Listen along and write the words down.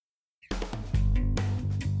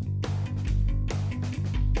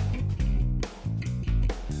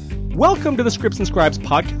Welcome to the Scripts and Scribes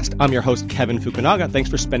podcast. I'm your host, Kevin Fukunaga. Thanks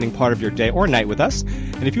for spending part of your day or night with us.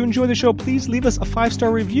 And if you enjoy the show, please leave us a 5-star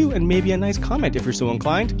review and maybe a nice comment if you're so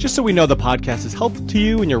inclined, just so we know the podcast is helpful to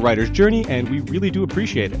you in your writer's journey, and we really do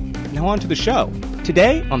appreciate it. Now on to the show.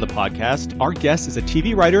 Today on the podcast, our guest is a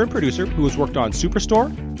TV writer and producer who has worked on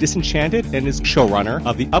Superstore, Disenchanted, and is showrunner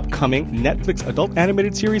of the upcoming Netflix adult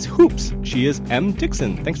animated series Hoops. She is M.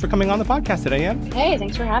 Dickson. Thanks for coming on the podcast today, Em. Hey,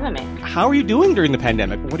 thanks for having me. How are you doing during the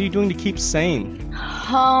pandemic? What are you doing to keep sane?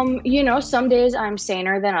 Some days I'm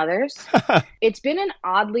saner than others. It's been an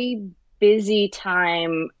oddly busy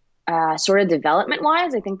time, sort of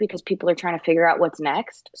development-wise, I think because people are trying to figure out what's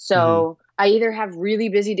next. So I either have really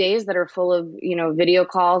busy days that are full of, video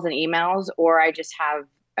calls and emails, or I just have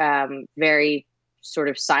very sort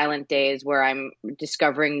of silent days where I'm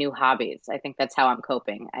discovering new hobbies. I think that's how I'm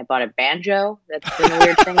coping. I bought a banjo. That's been a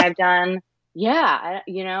weird thing I've done. Yeah,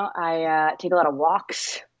 I take a lot of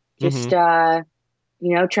walks. Just, trying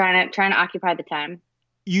to occupy the time.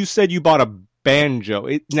 You said you bought a banjo.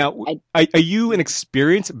 Are you an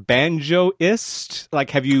experienced banjoist?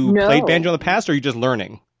 Like, have you played banjo in the past, or are you just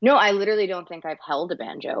learning? No, I literally don't think I've held a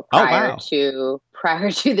banjo prior to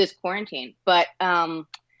this quarantine. But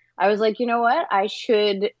I was like, you know what? I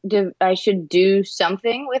should do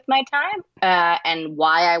something with my time. And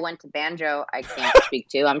why I went to banjo, I can't speak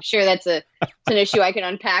to. I'm sure it's an issue I can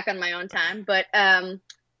unpack on my own time. But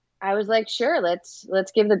I was like, sure, let's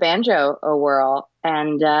give the banjo a whirl.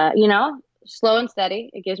 And slow and steady.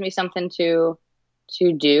 It gives me something to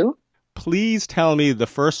do. Please tell me the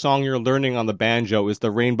first song you're learning on the banjo is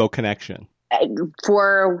the Rainbow Connection.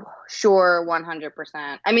 For sure,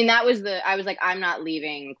 100%. I mean, I was like, I'm not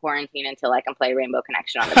leaving quarantine until I can play Rainbow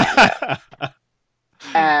Connection on the banjo.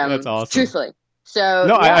 That's awesome. Truthfully. So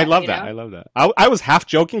no, I love that. I love that. I was half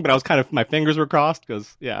joking, but I was kind of, my fingers were crossed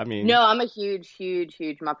because, No, I'm a huge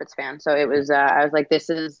Muppets fan. So it was, I was like, this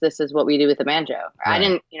is what we do with the banjo. Right.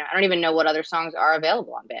 I don't even know what other songs are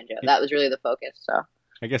available on banjo. That was really the focus. So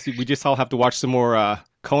I guess we just all have to watch some more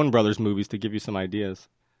Coen Brothers movies to give you some ideas.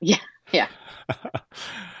 Yeah.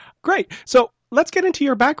 Great. So let's get into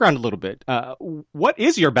your background a little bit. What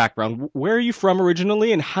is your background? Where are you from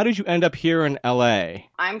originally, and how did you end up here in LA?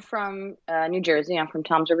 I'm from New Jersey. I'm from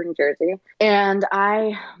Toms River, New Jersey. And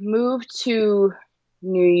I moved to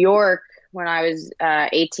New York when I was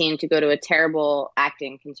 18 to go to a terrible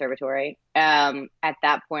acting conservatory. At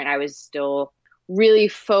that point, I was still really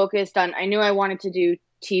focused on, I knew I wanted to do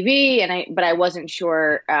TV, but I wasn't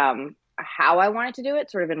sure how I wanted to do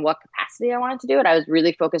it, sort of in what capacity I wanted to do it. I was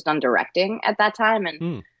really focused on directing at that time.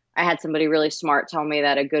 And I had somebody really smart tell me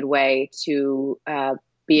that a good way to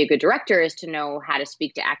be a good director is to know how to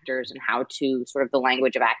speak to actors and how to sort of the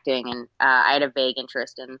language of acting. And I had a vague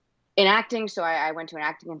interest in acting. So I went to an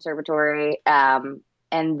acting conservatory. And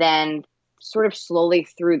then sort of slowly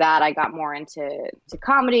through that, I got more into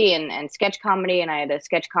comedy and sketch comedy. And I had a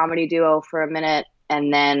sketch comedy duo for a minute.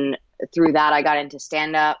 And then through that, I got into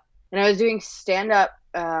stand-up. And I was doing stand-up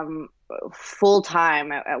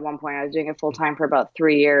full-time at one point. I was doing it full-time for about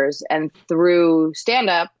 3 years. And through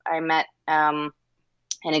stand-up, I met an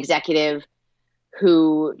executive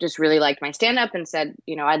who just really liked my stand-up and said,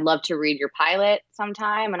 I'd love to read your pilot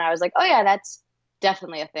sometime. And I was like, oh, yeah, that's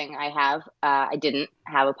definitely a thing I have. I didn't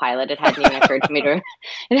have a pilot. It hadn't even occurred to me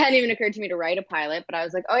to write a pilot. But I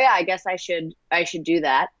was like, oh, yeah, I guess I should do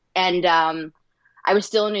that. And I was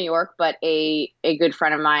still in New York, but a good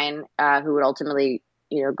friend of mine who would ultimately,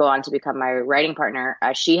 go on to become my writing partner,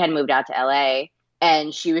 she had moved out to LA,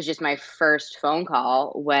 and she was just my first phone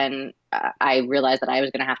call when I realized that I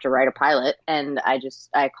was going to have to write a pilot. And I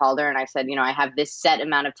called her and I said, I have this set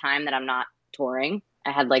amount of time that I'm not touring.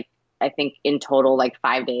 I had I think in total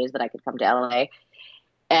 5 days that I could come to LA.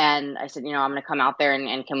 And I said, I'm going to come out there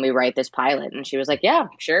and can we write this pilot? And she was like, yeah,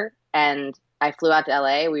 sure. And I flew out to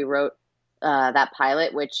LA. We wrote that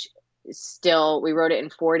pilot, which we wrote it in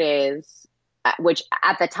 4 days, which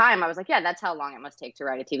at the time I was like, yeah, that's how long it must take to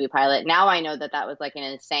write a TV pilot. Now I know that was an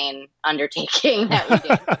insane undertaking that we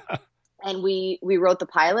did. And we wrote the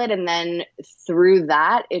pilot. And then through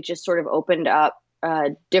that, it just sort of opened up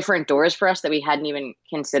different doors for us that we hadn't even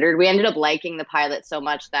considered. We ended up liking the pilot so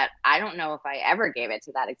much that I don't know if I ever gave it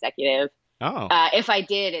to that executive. Oh. If I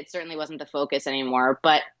did, it certainly wasn't the focus anymore.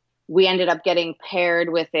 But we ended up getting paired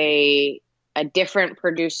with a different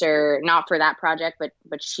producer, not for that project,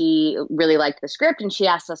 but she really liked the script, and she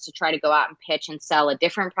asked us to try to go out and pitch and sell a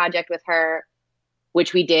different project with her,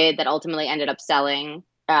 which we did, that ultimately ended up selling.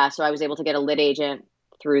 So I was able to get a lit agent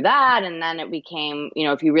through that. And then it became,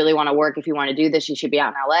 if you really want to work, if you want to do this, you should be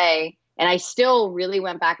out in LA. And I still really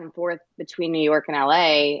went back and forth between New York and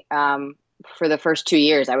LA. for the first 2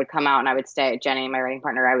 years, I would come out and I would stay at Jenny, my writing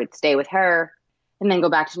partner. I would stay with her and then go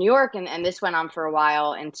back to New York. And this went on for a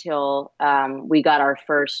while until we got our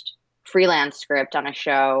first freelance script on a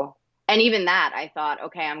show. And even that, I thought,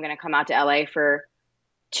 okay, I'm going to come out to LA for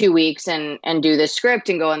 2 weeks and do this script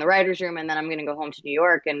and go in the writer's room. And then I'm going to go home to New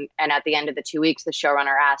York. And at the end of the 2 weeks, the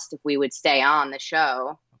showrunner asked if we would stay on the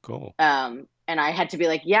show. Cool. And I had to be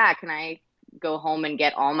like, yeah, can I go home and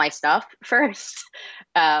get all my stuff first?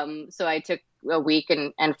 So I took a week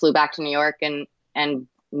and flew back to New York and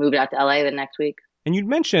moved out to LA the next week. And you'd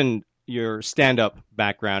mentioned your stand-up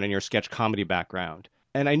background and your sketch comedy background.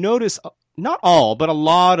 And I noticed, not all, but a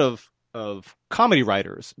lot of comedy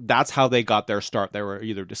writers, that's how they got their start. They were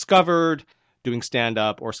either discovered doing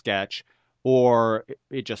stand-up or sketch, or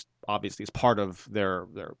it just obviously is part of their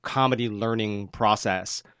comedy learning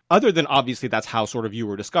process. Other than obviously that's how sort of you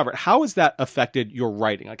were discovered, how has that affected your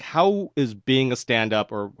writing? Like, how is being a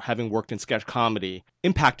stand-up or having worked in sketch comedy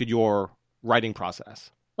impacted your writing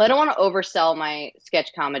process? Well, I don't want to oversell my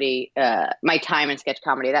sketch comedy, my time in sketch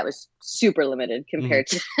comedy. That was super limited compared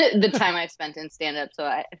to the time I've spent in stand-up. So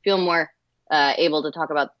I feel more able to talk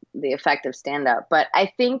about the effect of stand-up. But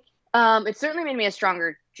I think it certainly made me a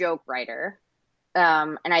stronger joke writer.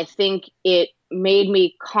 And I think it made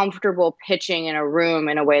me comfortable pitching in a room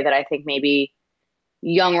in a way that I think maybe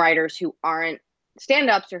young writers who aren't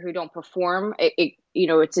stand-ups or who don't perform,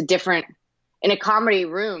 it's a different... In a comedy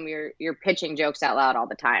room, you're pitching jokes out loud all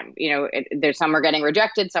the time. There's some are getting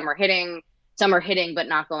rejected, some are hitting but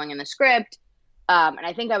not going in the script. And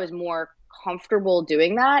I think I was more comfortable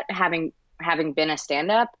doing that, having been a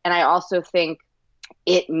stand-up. And I also think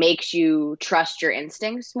it makes you trust your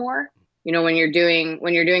instincts more. When you're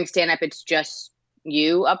doing stand-up, it's just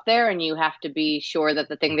you up there, and you have to be sure that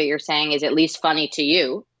the thing that you're saying is at least funny to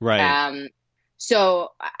you. Right. So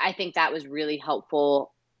I think that was really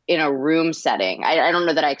helpful in a room setting. I don't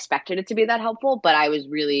know that I expected it to be that helpful, but I was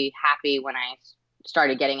really happy when I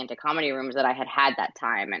started getting into comedy rooms that I had that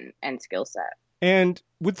time and skill set. And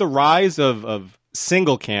with the rise of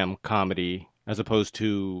single cam comedy as opposed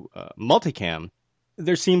to multicam,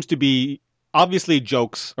 there seems to be, obviously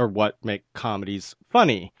jokes are what make comedies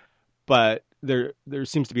funny, but there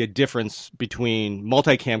seems to be a difference between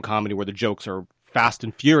multicam comedy where the jokes are fast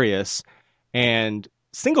and furious and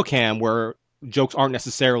single cam where jokes aren't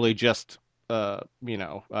necessarily just, set up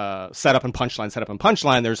and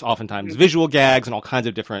punchline. There's oftentimes visual gags and all kinds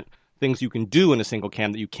of different things you can do in a single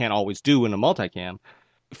cam that you can't always do in a multicam.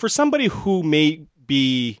 For somebody who may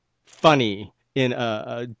be funny in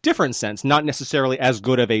a different sense, not necessarily as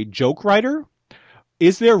good of a joke writer,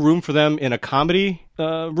 is there room for them in a comedy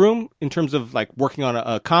room in terms of like working on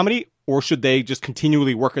a comedy, or should they just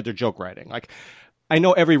continually work at their joke writing? Like, I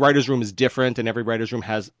know every writer's room is different, and every writer's room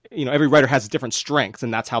has, every writer has different strengths,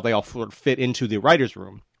 and that's how they all sort of fit into the writer's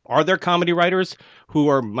room. Are there comedy writers who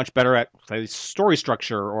are much better at, say, story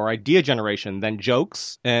structure or idea generation than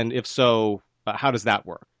jokes? And if so, how does that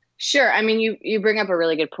work? Sure. I mean, you bring up a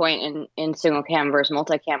really good point in single cam versus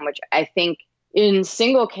multicam, which I think in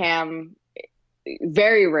single cam,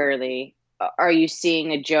 very rarely are you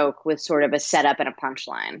seeing a joke with sort of a setup and a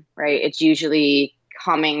punchline, right? It's usually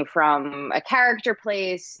coming from a character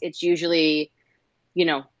place. It's usually,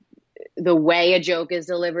 the way a joke is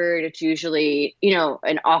delivered. It's usually,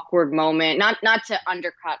 an awkward moment, not to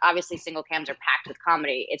undercut. Obviously single cams are packed with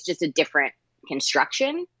comedy. It's just a different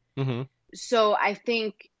construction. Mm-hmm. So I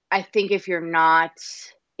think if you're not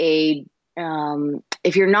a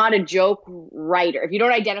joke writer, if you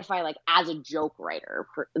don't identify like as a joke writer,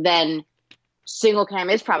 then single cam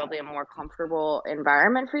is probably a more comfortable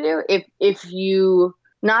environment for you. If you,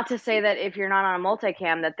 not to say that if you're not on a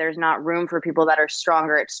multicam that there's not room for people that are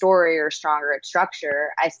stronger at story or stronger at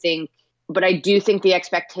structure, but I do think the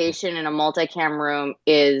expectation in a multicam room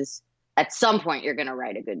is at some point you're going to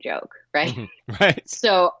write a good joke, right? Mm-hmm. Right.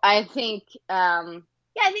 So I think, I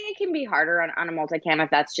think it can be harder on a multicam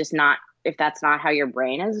if that's not how your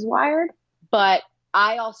brain is wired. But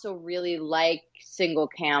I also really like single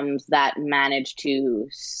cams that manage to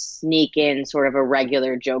sneak in sort of a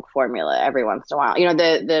regular joke formula every once in a while.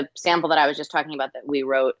 The sample that I was just talking about that we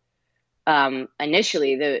wrote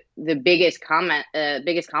initially, the biggest compliment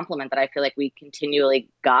that I feel like we continually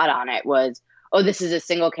got on it was, oh, this is a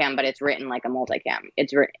single cam, but it's written like a multicam.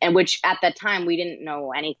 And which at that time we didn't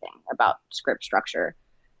know anything about script structure.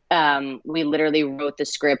 We literally wrote the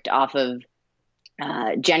script off of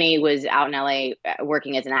Jenny was out in LA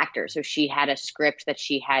working as an actor. So she had a script that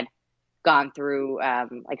she had gone through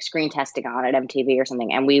like screen testing on at MTV or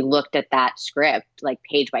something. And we looked at that script like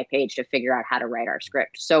page by page to figure out how to write our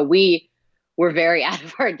script. So we were very out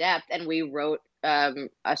of our depth, and we wrote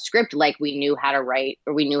a script like we knew how to write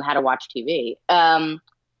or we knew how to watch TV.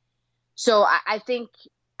 So I think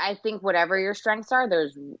whatever your strengths are,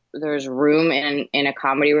 there's room in a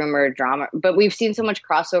comedy room or a drama. But we've seen so much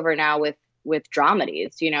crossover now with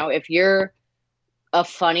dramedies. You know, if you're a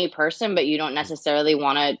funny person, but you don't necessarily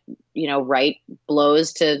want to, you know, write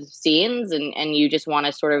blows to scenes and you just want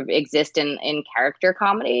to sort of exist in character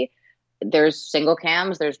comedy, there's single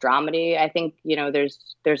cams, there's dramedy. I think, you know,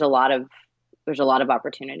 there's a lot of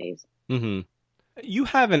opportunities. Mm-hmm. You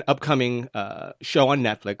have an upcoming show on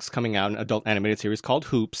Netflix coming out, an adult animated series called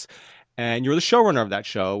Hoops, and you're the showrunner of that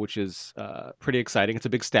show, which is pretty exciting. It's a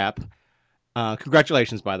big step.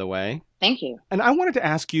 Congratulations, by the way. Thank you. And I wanted to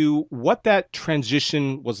ask you what that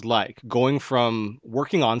transition was like, going from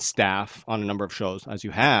working on staff on a number of shows, as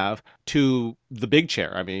you have, to the big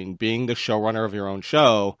chair. I mean, being the showrunner of your own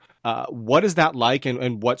show. What is that like,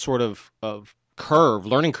 and what sort of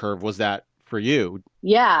learning curve was that for you?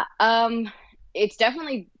 Yeah, it's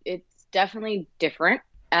definitely different.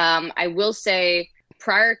 I will say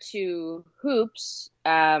prior to Hoops,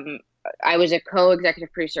 I was a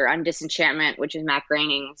co-executive producer on Disenchantment, which is Matt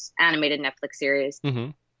Groening's animated Netflix series. Mm-hmm.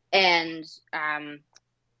 And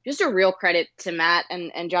just a real credit to Matt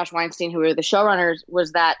and Josh Weinstein, who were the showrunners,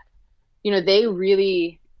 was that, you know, they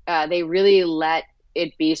really let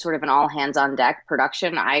it be sort of an all hands on deck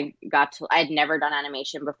production. I'd never done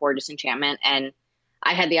animation before Disenchantment, and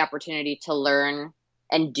I had the opportunity to learn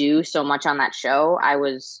and do so much on that show. I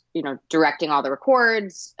was, you know, directing all the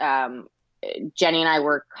records. Jenny and I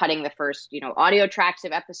were cutting the first, you know, audio tracks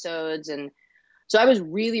of episodes. And so I was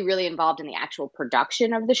really, really involved in the actual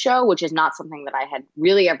production of the show, which is not something that I had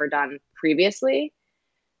really ever done previously.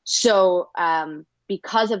 So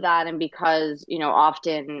because of that, and because, you know,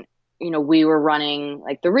 often, you know, we were running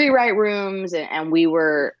like the rewrite rooms and we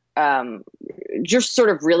were just sort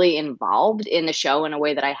of really involved in the show in a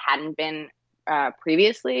way that I hadn't been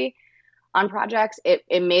previously on projects,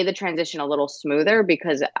 it made the transition a little smoother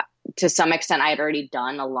because to some extent I had already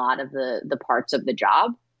done a lot of the parts of the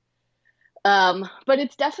job. But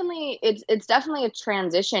it's definitely a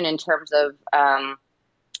transition in terms of,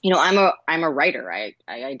 you know, I'm a writer. I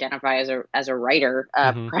identify as a writer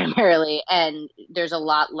Mm-hmm. primarily, and there's a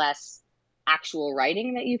lot less actual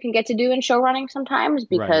writing that you can get to do in show running sometimes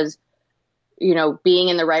because, right, you know, being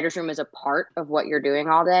in the writer's room is a part of what you're doing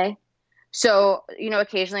all day. So, you know,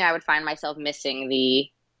 occasionally I would find myself missing the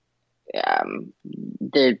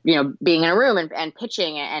you know, being in a room and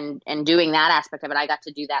pitching and doing that aspect of it. I got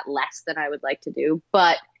to do that less than I would like to do.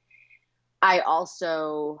 But I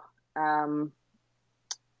also,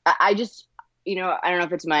 I just, you know, I don't know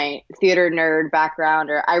if it's my theater nerd background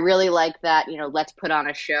or I really like that, you know, let's put on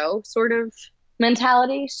a show sort of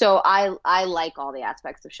mentality. So I like all the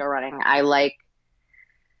aspects of show running. I like,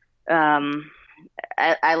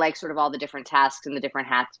 I like sort of all the different tasks and the different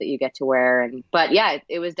hats that you get to wear. But yeah,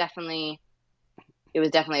 it was definitely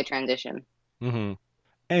a transition. Mm-hmm.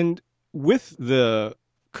 And with the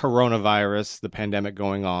coronavirus, the pandemic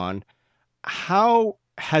going on, how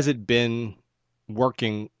has it been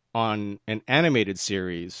working on an animated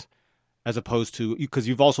series as opposed to, because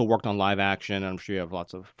you've also worked on live action, and I'm sure you have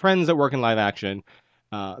lots of friends that work in live action,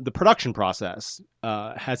 the production process,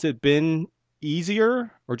 has it been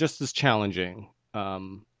easier or just as challenging?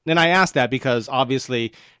 And I ask that because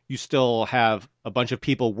obviously you still have a bunch of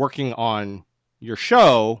people working on your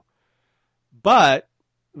show, but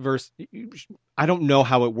I don't know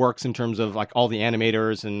how it works in terms of like all the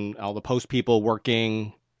animators and all the post people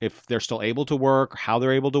working, if they're still able to work, how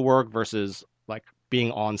they're able to work versus like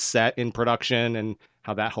being on set in production and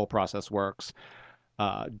how that whole process works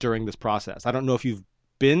during this process. I don't know if you've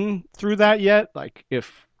been through that yet, like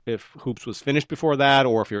if Hoops was finished before that,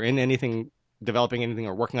 or if you're in anything, developing anything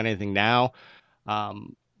or working on anything now.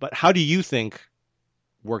 But how do you think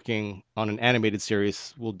working on an animated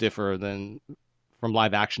series will differ from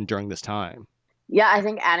live action during this time? Yeah, I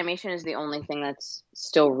think animation is the only thing that's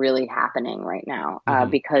still really happening right now,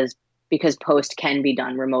 Mm-hmm. because post can be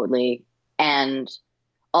done remotely, and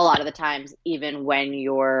a lot of the times, even when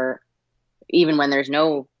there's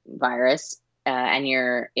no virus and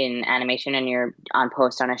you're in animation and you're on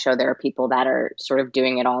post on a show, there are people that are sort of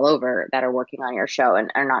doing it all over that are working on your show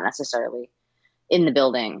and are not necessarily in the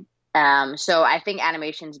building. So I think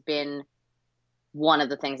animation's been one of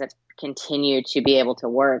the things that's continued to be able to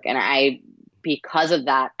work. And because of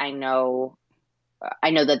that, I know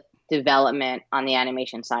that development on the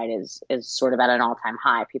animation side is sort of at an all-time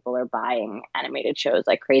high. People are buying animated shows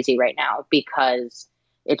like crazy right now because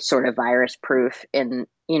it's sort of virus proof, and,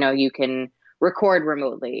 you know, you can record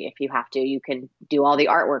remotely if you have to, you can do all the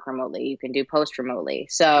artwork remotely, you can do post remotely.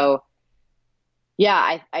 So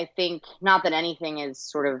Yeah, I think not that anything is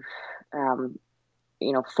sort of,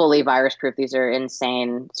 fully virus proof. These are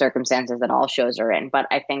insane circumstances that all shows are in. But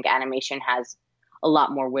I think animation has a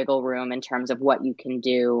lot more wiggle room in terms of what you can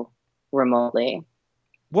do remotely.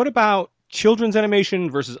 What about children's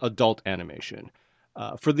animation versus adult animation?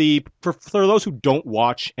 For those who don't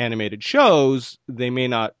watch animated shows, they may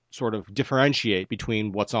not sort of differentiate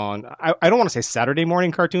between what's on. I don't want to say Saturday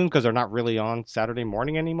morning cartoons because they're not really on Saturday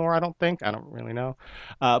morning anymore. I don't think. I don't really know.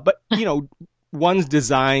 But one's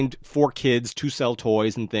designed for kids to sell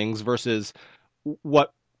toys and things versus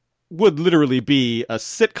what would literally be a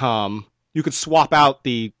sitcom. You could swap out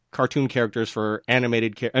the cartoon characters for and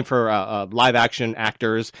for live action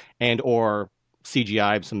actors and or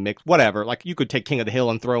CGI, some mix, whatever. Like you could take King of the Hill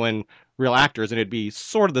and throw in real actors, and it'd be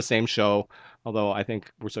sort of the same show. Although I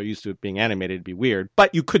think we're so used to it being animated, it'd be weird.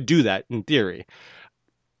 But you could do that in theory.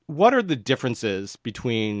 What are the differences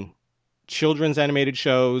between children's animated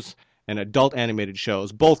shows and adult animated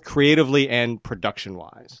shows, both creatively and production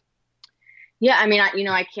wise? Yeah, I mean,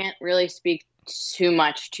 I can't really speak too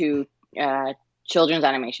much to children's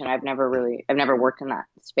animation. I've never worked in that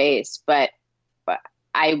space, but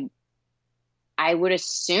I would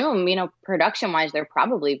assume, production wise, they're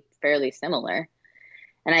probably fairly similar.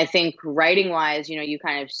 And I think writing wise, you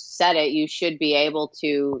kind of said it, you should be able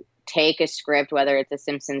to take a script, whether it's a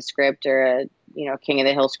Simpsons script or a, King of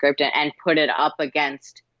the Hill script, and put it up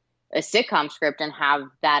against a sitcom script and have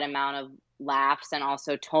that amount of laughs and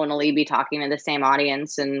also tonally be talking to the same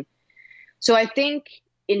audience. And so I think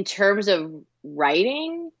in terms of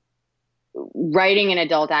writing an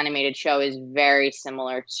adult animated show is very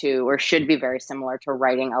similar to, or should be very similar to,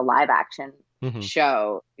 writing a live action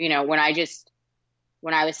show.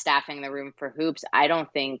 When I was staffing the room for Hoops, I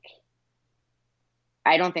don't think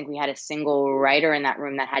we had a single writer in that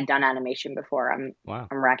room that had done animation before. I'm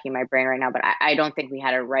racking my brain right now, but I don't think we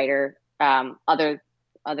had a writer other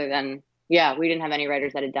than, we didn't have any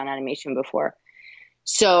writers that had done animation before.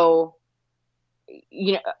 So,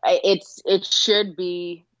 it should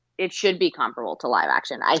be comparable to live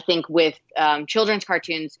action. I think with children's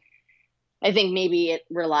cartoons, I think maybe it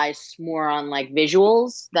relies more on like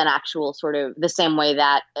visuals than actual sort of the same way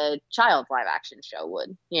that a child live action show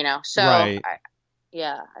would, So Right.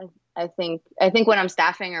 I think when I'm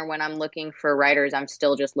staffing or when I'm looking for writers, I'm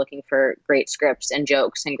still just looking for great scripts and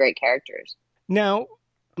jokes and great characters. Now,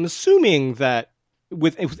 I'm assuming that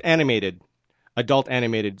with adult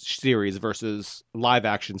animated series versus live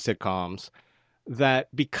action sitcoms, that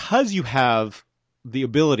because you have the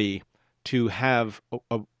ability to have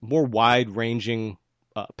a more wide ranging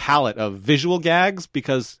palette of visual gags,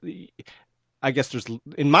 because I guess there's,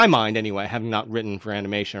 in my mind anyway, having not written for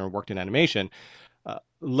animation or worked in animation,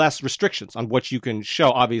 less restrictions on what you can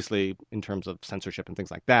show. Obviously, in terms of censorship and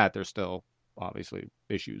things like that, there's still obviously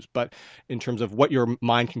issues. But in terms of what your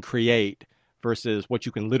mind can create versus what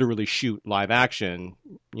you can literally shoot live action,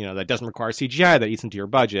 that doesn't require CGI, that eats into your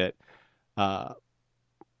budget.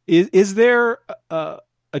 Is there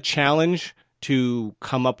a challenge to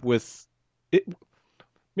come up with it?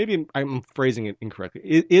 Maybe I'm phrasing it incorrectly.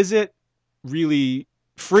 Is it really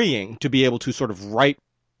freeing to be able to sort of write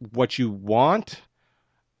what you want,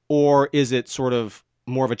 or is it sort of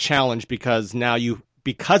more of a challenge because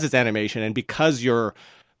because it's animation and because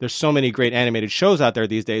there's so many great animated shows out there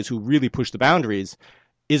these days who really push the boundaries?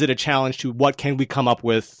 Is it a challenge to what can we come up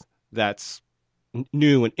with that's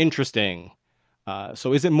new and interesting?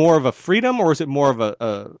 So is it more of a freedom, or is it more of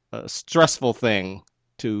a stressful thing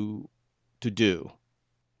to do?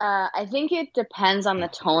 I think it depends on the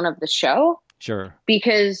tone of the show. Sure.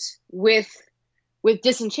 Because with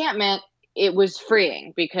Disenchantment, it was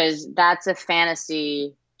freeing because that's a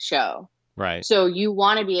fantasy show. Right. So you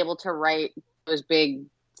want to be able to write those big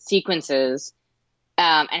sequences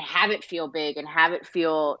and have it feel big and have it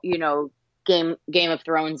feel, Game of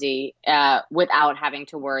Thronesy without having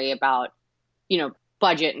to worry about,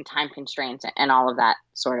 budget and time constraints and all of that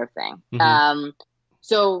sort of thing. Mm-hmm.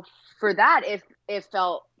 So for that, it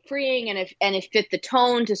felt freeing and it fit the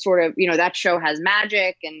tone to sort of, that show has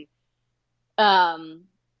magic and,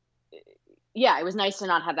 it was nice to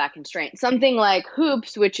not have that constraint. Something like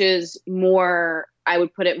Hoops, which is more, I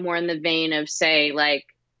would put it more in the vein of, say, like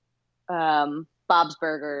Bob's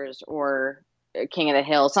Burgers or King of the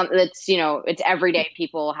Hill. Something that's, it's everyday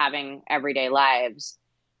people having everyday lives.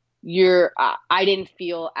 I didn't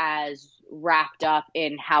feel as wrapped up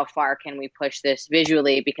in how far can we push this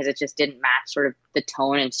visually because it just didn't match sort of the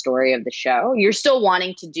tone and story of the show. You're still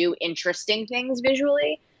wanting to do interesting things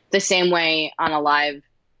visually, the same way on a live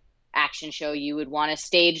action show you would want to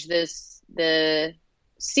stage the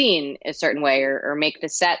scene a certain way or make the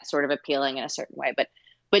set sort of appealing in a certain way, but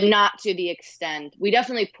not to the extent. We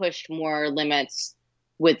definitely pushed more limits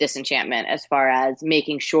with Disenchantment as far as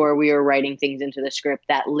making sure we were writing things into the script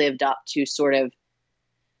that lived up to sort of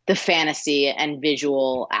the fantasy and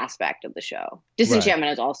visual aspect of the show.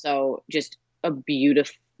 Disenchantment is also just a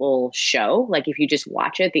beautiful show. Like if you just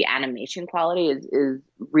watch it, the animation quality is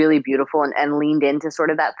really beautiful and leaned into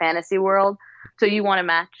sort of that fantasy world. So you want to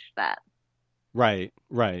match that. Right.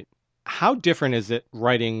 How different is it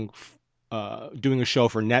writing, doing a show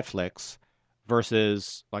for Netflix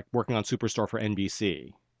versus like working on Superstore for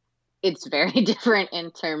NBC? It's very different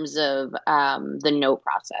in terms of the note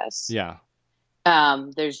process. Yeah.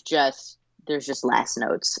 There's just less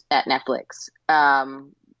notes at Netflix.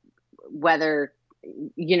 Whether,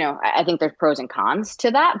 I think there's pros and cons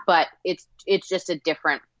to that, but it's just a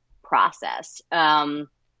different process.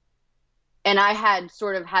 And I had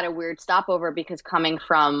sort of had a weird stopover because coming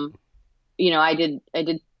from, I did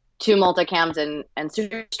 2 multicams and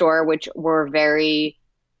Superstore, which were very,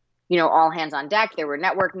 all hands on deck. There were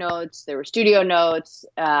network notes, there were studio notes.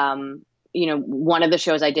 One of the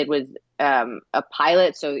shows I did was a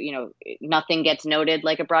pilot, so nothing gets noted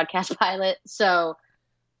like a broadcast pilot. So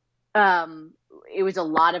it was a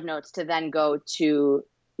lot of notes to then go to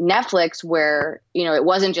Netflix, where it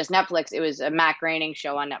wasn't just Netflix; it was a Matt Groening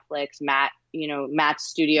show on Netflix. Matt's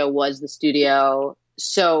studio was the studio,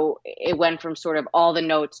 so it went from sort of all the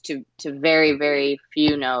notes to very, very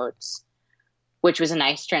few notes, which was a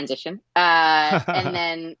nice transition.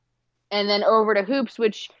 And then over to Hoops,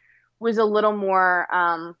 which was a little more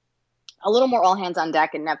all hands on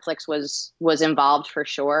deck, and Netflix was involved for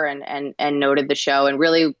sure and noted the show and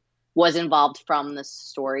really was involved from the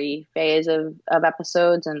story phase of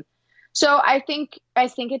episodes. And so I think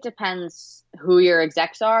it depends who your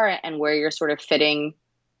execs are and where you're sort of fitting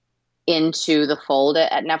into the fold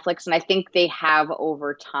at Netflix. And I think they have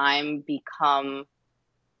over time become,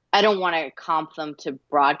 I don't want to comp them to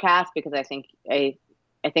broadcast because I think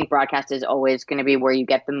broadcast is always going to be where you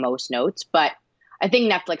get the most notes, but I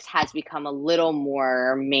think Netflix has become a little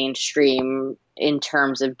more mainstream in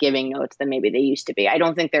terms of giving notes than maybe they used to be. I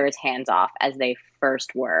don't think they're as hands off as they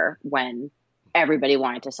first were when everybody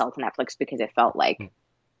wanted to sell to Netflix because it felt like,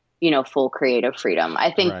 full creative freedom.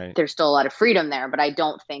 I think there's still a lot of freedom there, but I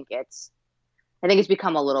think it's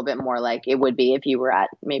become a little bit more like it would be if you were at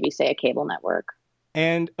maybe say a cable network.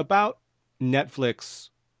 And about Netflix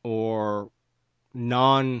or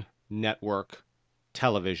non-network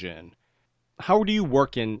television, how do you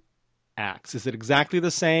work in acts? Is it exactly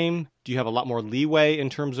the same? Do you have a lot more leeway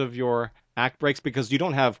in terms of your act breaks? Because you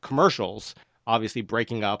don't have commercials, obviously,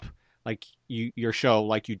 breaking up like your show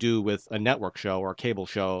like you do with a network show or a cable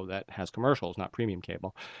show that has commercials, not premium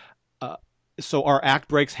cable. So are act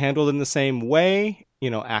breaks handled in the same way,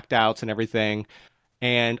 act outs and everything?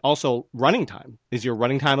 And also running time. Is your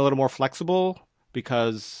running time a little more flexible?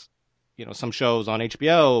 Because, some shows on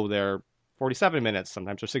HBO, they're 47 minutes,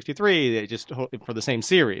 sometimes they're 63, they just for the same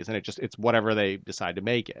series, and it's whatever they decide to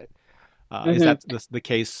make it. Is that the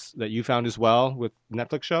case that you found as well with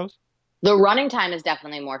Netflix shows? The running time is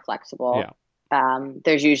definitely more flexible. Yeah.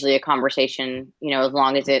 There's usually a conversation, as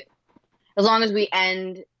long as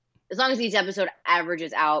each episode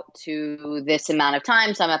averages out to this amount of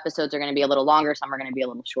time. Some episodes are going to be a little longer, some are going to be a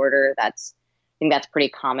little shorter. I think that's pretty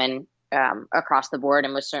common across the board,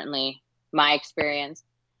 and was certainly my experience.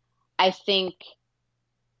 I think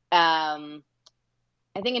in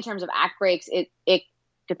terms of act breaks, it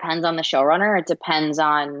depends on the showrunner. It depends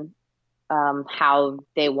on how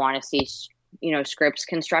they want to see, scripts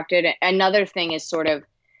constructed. Another thing is sort of,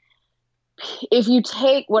 if you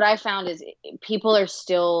take what I found is people are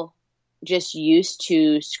still just used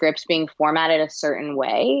to scripts being formatted a certain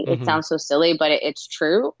way. It sounds so silly, but it's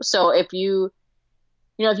true. So if you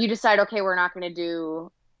decide, okay, we're not going to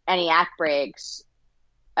do any act breaks,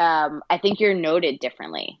 I think you're noted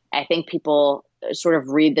differently. I think people sort of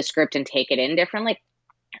read the script and take it in differently.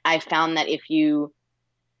 I found that if you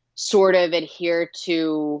sort of adhere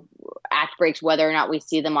to act breaks, whether or not we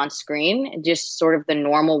see them on screen, just sort of the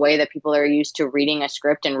normal way that people are used to reading a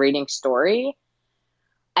script and reading story,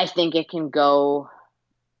 I think it can go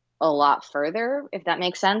a lot further, if that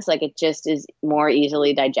makes sense. Like it just is more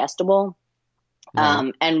easily digestible.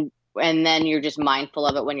 Right. And then you're just mindful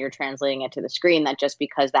of it when you're translating it to the screen, that just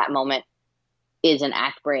because that moment is an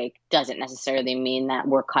act break doesn't necessarily mean that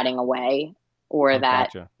we're cutting away or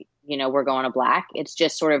that, gotcha, we're going to black. It's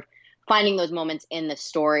just sort of finding those moments in the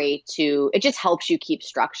story it just helps you keep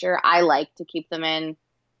structure. I like to keep them in.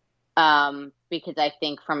 because I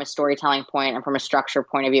think from a storytelling point and from a structure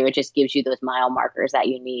point of view, it just gives you those mile markers that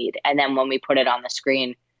you need. And then when we put it on the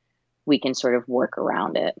screen, we can sort of work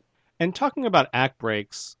around it. And talking about act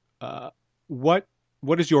breaks, what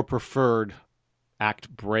is your preferred act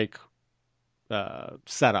break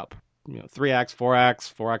setup? 3 acts, 4 acts,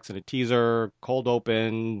 4 acts in a teaser, cold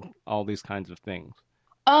open, all these kinds of things.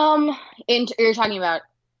 You're talking about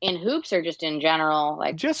in hoops or just in general?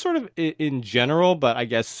 Like just sort of in general, but I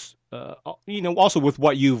guess also with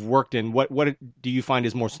what you've worked in, what do you find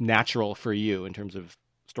is most natural for you in terms of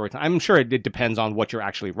storytelling? I'm sure it depends on what you're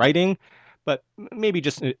actually writing, but maybe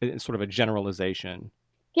just sort of a generalization.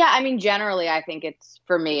 Yeah, I mean, generally, I think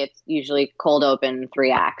for me, it's usually cold open,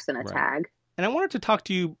 3 acts and a tag. And I wanted to talk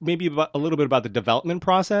to you maybe a little bit about the development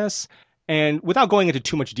process, and without going into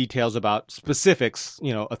too much details about specifics,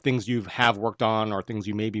 of things you have worked on or things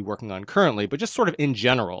you may be working on currently, but just sort of in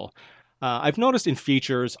general. I've noticed in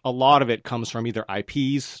features, a lot of it comes from either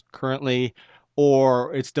IPs currently,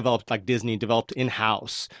 or it's developed like Disney, developed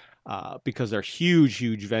in-house, because they're huge,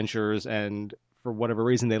 huge ventures, and for whatever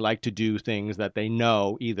reason, they like to do things that they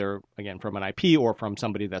know either, again, from an IP or from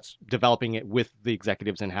somebody that's developing it with the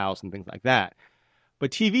executives in-house and things like that. But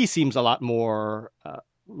TV seems a lot more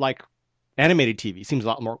like animated TV, seems a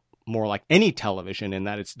lot more like any television in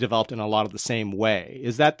that it's developed in a lot of the same way.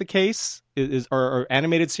 Is that the case? Are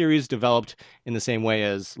animated series developed in the same way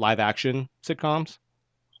as live action sitcoms?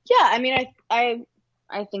 Yeah, I mean,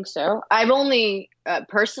 I think so. I've only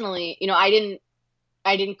personally,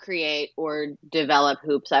 I didn't create or develop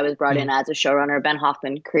Hoops. I was brought in as a showrunner. Ben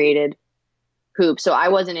Hoffman created Hoops. So I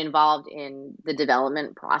wasn't involved in the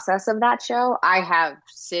development process of that show. I have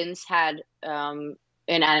since had an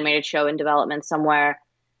animated show in development somewhere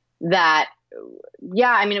that,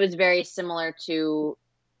 it was very similar to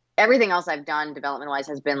everything else I've done development-wise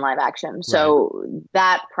has been live action. So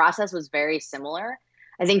that process was very similar.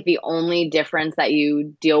 I think the only difference that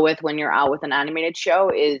you deal with when you're out with an animated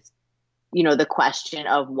show is the question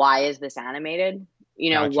of why is this animated?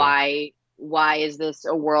 Gotcha. Why is this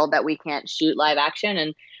a world that we can't shoot live action?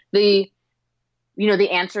 And the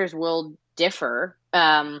answers will differ.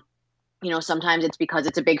 Sometimes it's because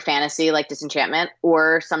it's a big fantasy like Disenchantment,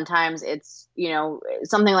 or sometimes it's,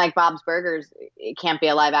 something like Bob's Burgers. It can't be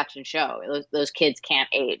a live action show. Those kids can't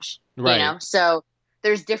age, So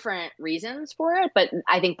there's different reasons for it. But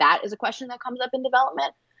I think that is a question that comes up in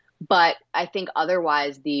development. But I think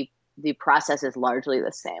otherwise the process is largely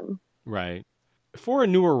the same. Right. For a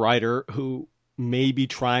newer writer who may be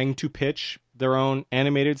trying to pitch their own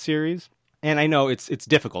animated series, and I know it's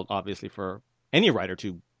difficult, obviously, for any writer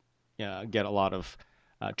to get a lot of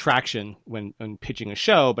traction when pitching a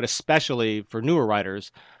show, but especially for newer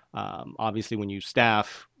writers, obviously when you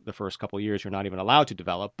staff the first couple of years, you're not even allowed to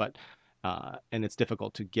develop, but and it's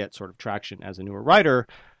difficult to get sort of traction as a newer writer.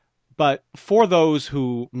 But for those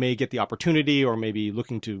who may get the opportunity or maybe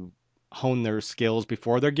looking to hone their skills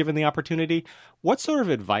before they're given the opportunity, what sort of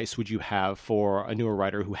advice would you have for a newer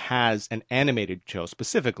writer who has an animated show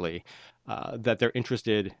specifically that they're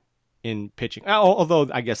interested in pitching? Although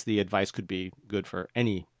I guess the advice could be good for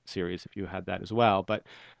any series if you had that as well. But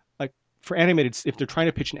like for animated, if they're trying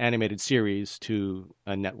to pitch an animated series to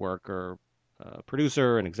a network or a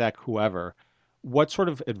producer, an exec, whoever, what sort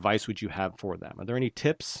of advice would you have for them? Are there any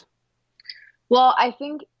tips? Well, I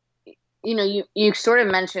think, you sort of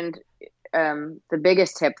mentioned the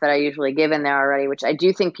biggest tip that I usually give in there already, which I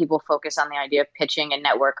do think people focus on the idea of pitching a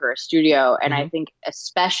network or a studio. And I think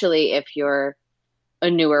especially if you're a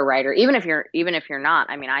newer writer, even if you're not,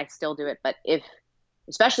 I mean, I still do it, but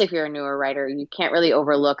especially if you're a newer writer, you can't really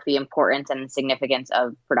overlook the importance and significance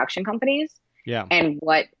of production companies. Yeah. And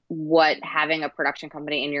what having a production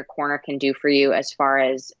company in your corner can do for you as far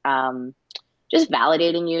as just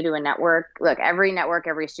validating you to a network. Look, every network,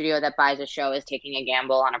 every studio that buys a show is taking a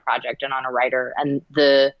gamble on a project and on a writer. And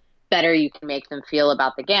the better you can make them feel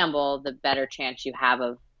about the gamble, the better chance you have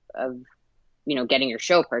of getting your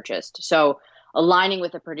show purchased. So aligning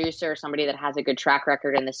with a producer, somebody that has a good track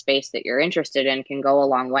record in the space that you're interested in, can go a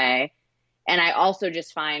long way. And I also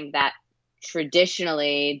just find that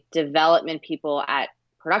traditionally development people at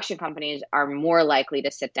production companies are more likely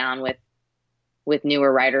to sit down with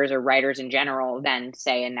newer writers or writers in general than,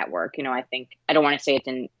 say, a network. I think, I don't want to say it's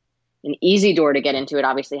an easy door to get into. It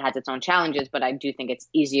obviously has its own challenges, but I do think it's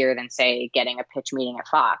easier than, say, getting a pitch meeting at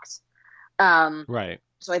Fox. Right.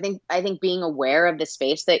 So I think being aware of the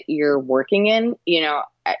space that you're working in,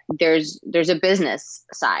 there's a business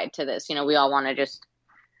side to this. We all want to just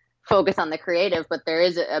focus on the creative, but there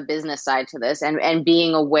is a business side to this, and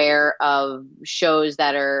being aware of shows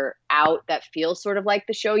that are out that feel sort of like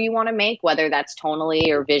the show you want to make, whether that's tonally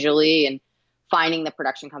or visually, and finding the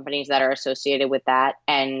production companies that are associated with that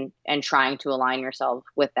and trying to align yourself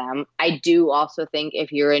with them. I do also think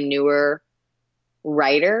if you're a newer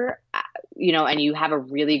writer, and you have a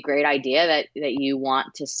really great idea that you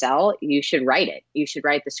want to sell, you should write it. You should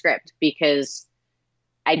write the script, because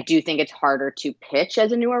I do think it's harder to pitch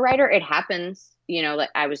as a newer writer. It happens,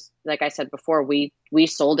 like I said before, we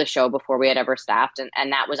sold a show before we had ever staffed,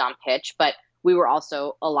 and that was on pitch, but we were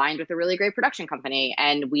also aligned with a really great production company,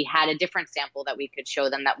 and we had a different sample that we could show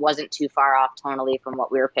them that wasn't too far off tonally from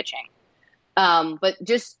what we were pitching. But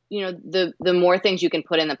just, the more things you can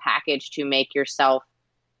put in the package to make yourself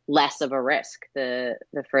less of a risk, the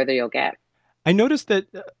further you'll get. I noticed that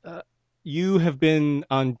you have been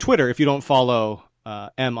on Twitter. If you don't follow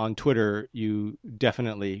M on Twitter, you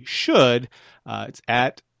definitely should. It's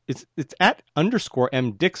at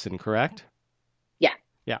 _M Dickson, correct?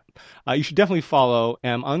 Yeah. You should definitely follow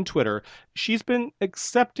M on Twitter. She's been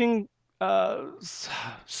accepting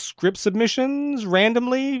script submissions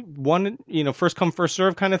randomly, one, first come, first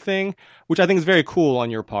serve kind of thing, which I think is very cool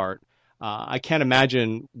on your part. I can't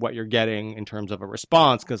imagine what you're getting in terms of a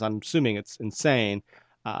response, because I'm assuming it's insane.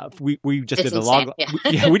 We just did a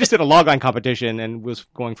we just did a logline competition and was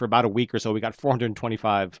going for about a week or so. We got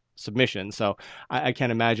 425 submissions. So I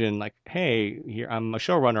can't imagine, like, hey, here I'm a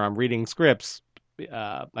showrunner, I'm reading scripts.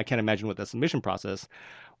 I can't imagine what the submission process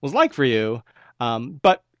was like for you.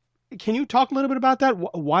 But can you talk a little bit about that?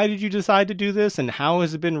 Why did you decide to do this, and how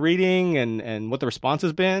has it been reading, and what the response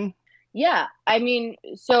has been? Yeah,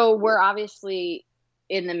 so we're obviously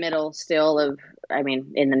in the middle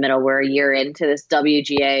we're a year into this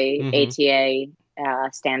WGA, ATA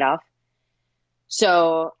standoff.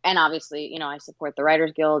 So, and obviously, I support the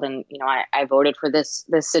Writers Guild, and, I voted for this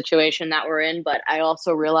situation that we're in, but I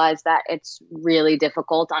also realize that it's really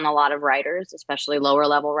difficult on a lot of writers, especially lower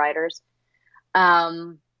level writers.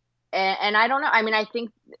 And I don't know. I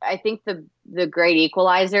think the great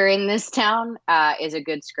equalizer in this town is a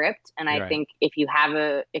good script. And I think if you have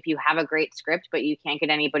a great script, but you can't get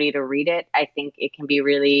anybody to read it, I think it can be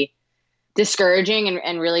really discouraging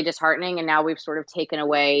and really disheartening. And now we've sort of taken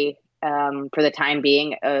away, for the time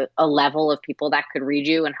being, a level of people that could read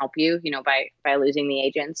you and help you, by losing the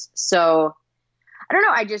agents. So I don't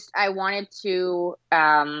know. I wanted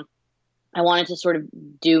to sort of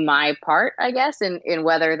do my part, I guess, in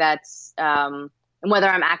whether that's, and whether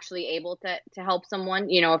I'm actually able to help someone,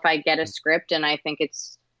 if I get a script and I think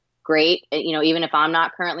it's great, even if I'm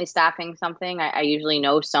not currently staffing something, I usually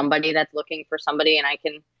know somebody that's looking for somebody, and I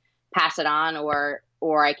can pass it on, or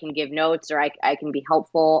I can give notes, or I can be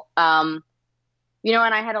helpful. And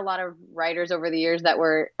I had a lot of writers over the years that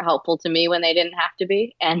were helpful to me when they didn't have to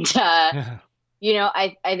be. And, I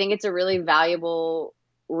think it's a really valuable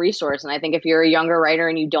resource. And I think if you're a younger writer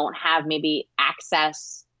and you don't have maybe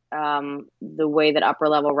access the way that upper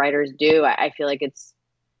level writers do, I feel like it's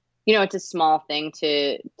a small thing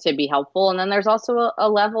to be helpful. And then there's also a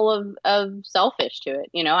level of selfish to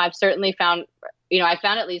it. I've certainly found, I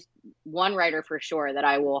found at least one writer for sure that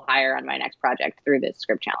I will hire on my next project through this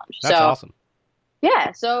script challenge. That's awesome.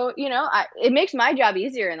 Yeah. So, it makes my job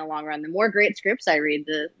easier in the long run. The more great scripts I read,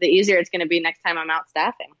 the easier it's going to be next time I'm out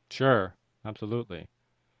staffing. Sure. Absolutely.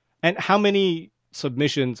 And how many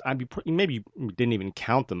submissions, maybe you didn't even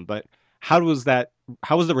count them, but how was the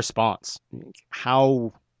response?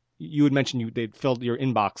 How, you had mentioned they'd filled your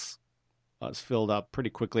inbox was filled up pretty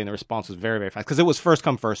quickly, and the response was very, very fast, because it was first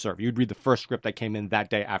come, first serve. You'd read the first script that came in that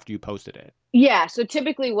day after you posted it. Yeah. So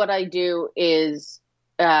typically what I do is,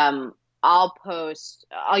 I'll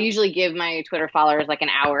usually give my Twitter followers like an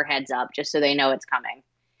hour heads up, just so they know it's coming.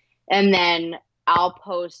 And then I'll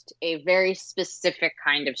post a very specific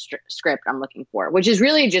kind of script I'm looking for, which is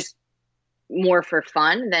really just more for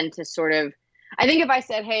fun than to sort of, I think if I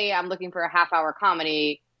said, hey, I'm looking for a half-hour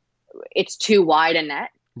comedy, it's too wide a net.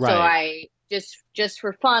 Right. So I just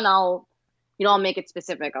for fun, I'll make it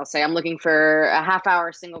specific. I'll say I'm looking for a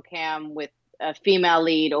half-hour single cam with a female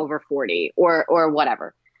lead over 40 or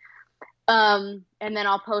whatever. And then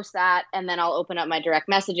I'll post that, and then I'll open up my direct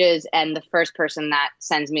messages, and the first person that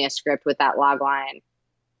sends me a script with that log line,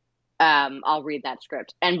 I'll read that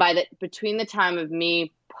script. And between the time of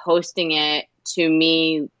me posting it to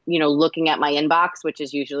me, looking at my inbox, which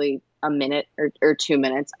is usually a minute or 2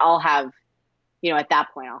 minutes, I'll have, at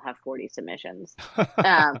that point, I'll have 40 submissions.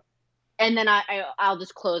 And then I'll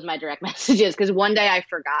just close my direct messages, because one day I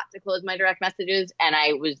forgot to close my direct messages, and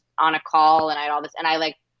I was on a call, and I had all this, and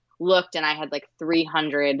I looked, and I had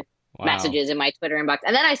 300 messages in my Twitter inbox.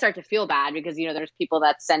 And then I start to feel bad, because, there's people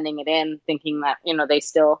that's sending it in thinking that, they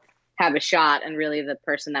still have a shot. And really the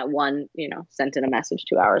person that won, sent in a message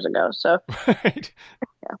 2 hours ago. So, right.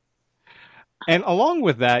 And along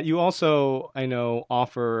with that, you also, I know,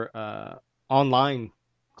 offer online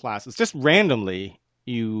classes. Just randomly,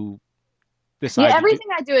 you Yeah, decide to do. everything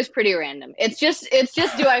I do is pretty random. It's just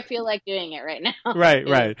do I feel like doing it right now? Right, Is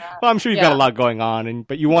right. Well, I'm sure you've got a yeah. lot going on,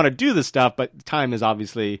 but you want to do this stuff, but time is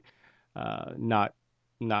obviously not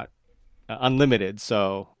unlimited.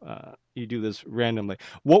 So you do this randomly.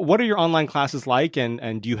 What are your online classes like,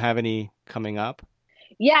 and do you have any coming up?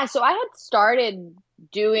 Yeah, so I had started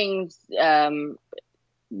doing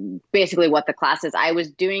basically what the class is. I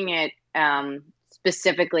was doing it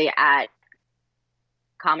specifically at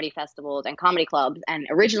comedy festivals and comedy clubs. And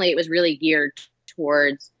originally it was really geared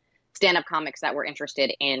towards stand-up comics that were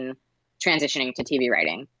interested in transitioning to TV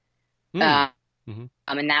writing. Mm. Hmm.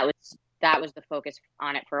 And that was the focus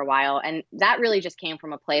on it for a while. And that really just came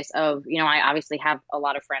from a place of, I obviously have a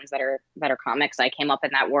lot of friends that are comics. I came up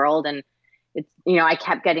in that world, and it's, I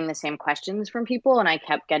kept getting the same questions from people, and I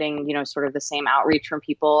kept getting, sort of the same outreach from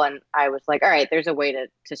people. And I was like, all right, there's a way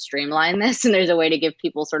to streamline this, and there's a way to give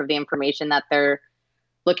people sort of the information that they're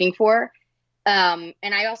looking for. And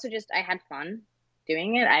I also I had fun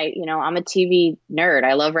doing it. I'm a TV nerd.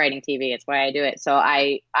 I love writing TV. It's why I do it. So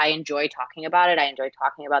I enjoy talking about it. I enjoy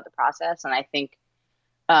talking about the process. And I think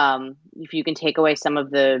if you can take away some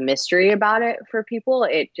of the mystery about it for people,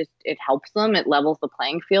 it helps them. It levels the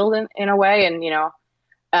playing field in a way. And,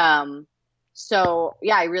 so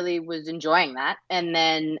yeah, I really was enjoying that. And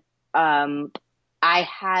then I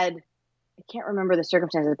can't remember the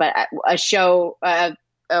circumstances, but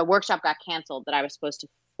a workshop got canceled that I was supposed to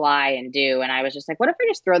fly and do. And I was just like, what if I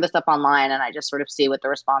just throw this up online and I just sort of see what the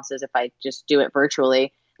response is if I just do it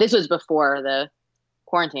virtually? This was before the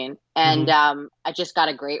quarantine. And I just got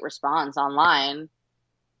a great response online.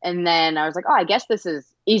 And then I was like, oh, I guess this is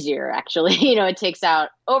easier, actually. It takes out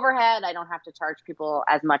overhead. I don't have to charge people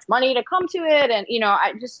as much money to come to it. And,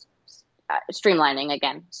 I just streamlining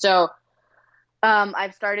again. So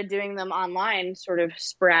I've started doing them online sort of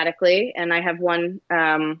sporadically. And I have one,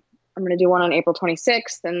 I'm going to do one on April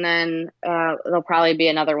 26th. And then there'll probably be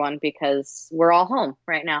another one because we're all home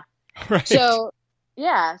right now. Right. So,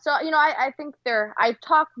 yeah. So, I think I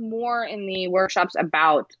talk more in the workshops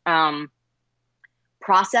about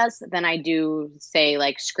process than I do, say,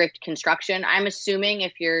 like script construction. I'm assuming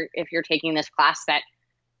if you're taking this class that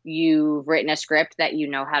you've written a script, that you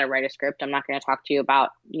know how to write a script. I'm not going to talk to you about,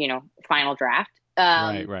 final draft.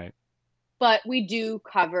 Right. But we do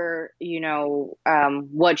cover,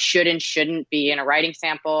 what should and shouldn't be in a writing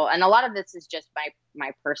sample. And a lot of this is just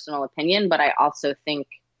my personal opinion, but I also think,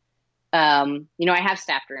 I have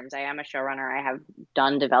staffed rooms. I am a showrunner. I have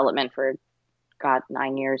done development for,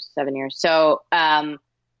 7 years. So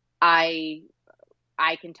I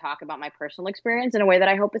can talk about my personal experience in a way that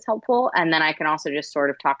I hope is helpful. And then I can also just sort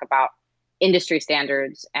of talk about industry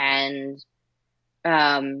standards and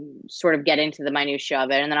sort of get into the minutia of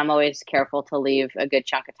it. And then I'm always careful to leave a good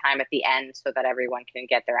chunk of time at the end so that everyone can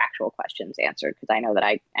get their actual questions answered, because I know that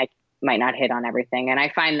I might not hit on everything. And I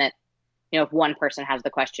find that, if one person has the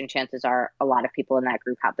question, chances are a lot of people in that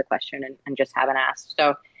group have the question and just haven't asked.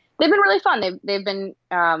 So they've been really fun. They've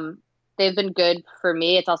been good for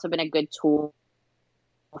me. It's also been a good tool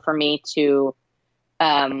for me to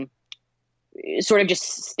sort of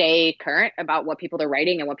just stay current about what people are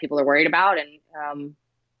writing and what people are worried about. And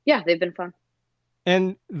yeah, they've been fun.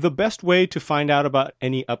 And the best way to find out about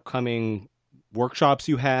any upcoming workshops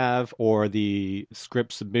you have or the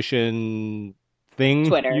script submission thing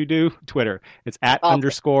Twitter. you do, Twitter. It's at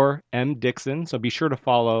 _ M Dickson. So be sure to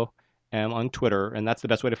follow M on Twitter, and that's the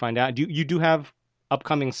best way to find out. You do have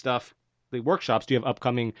upcoming stuff, the workshops. Do you have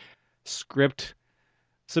upcoming script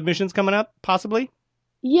submissions coming up, possibly?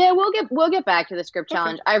 Yeah, we'll get back to the script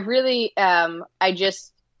challenge. I really I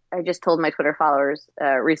just told my Twitter followers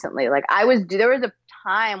recently, like there was a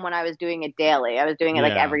time when I was doing it daily. I was doing it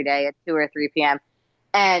like every day at 2 or 3 p.m.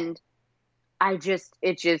 And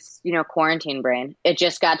it just, quarantine brain. It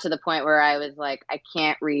just got to the point where I was like, I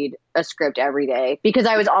can't read a script every day, because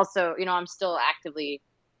I was also, I'm still actively,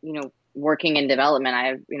 working in development. I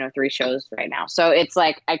have, 3 shows right now. So it's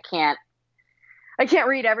like, I can't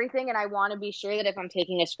read everything. And I want to be sure that if I'm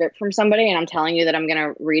taking a script from somebody and I'm telling you that I'm going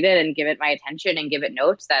to read it and give it my attention and give it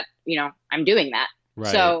notes, that, I'm doing that.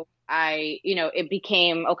 Right. So it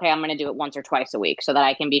became, okay, I'm going to do it once or twice a week so that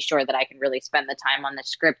I can be sure that I can really spend the time on the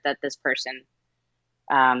script that this person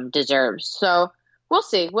deserves. So we'll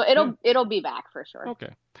see. Well, it'll be back for sure.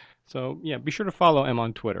 Okay. So yeah, be sure to follow M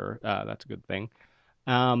on Twitter. That's a good thing.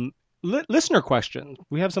 Listener questions.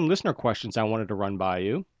 We have some listener questions I wanted to run by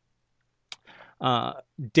you.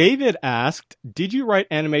 David asked, did you write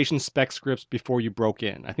animation spec scripts before you broke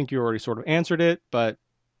in? I think you already sort of answered it, but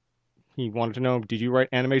He wanted to know, did you write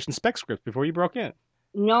animation spec scripts before you broke in?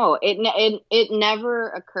 No, it never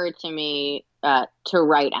occurred to me to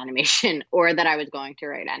write animation or that I was going to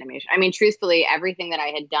write animation. I mean, truthfully, everything that I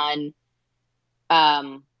had done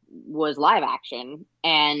was live action,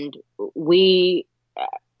 and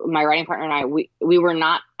my writing partner and I, we were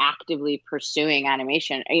not actively pursuing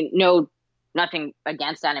animation. I mean, no, nothing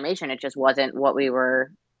against animation. It just wasn't what we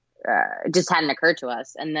were. It just hadn't occurred to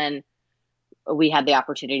us, and then we had the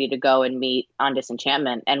opportunity to go and meet on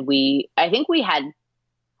Disenchantment, and I think we had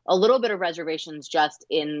a little bit of reservations just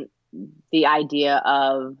in the idea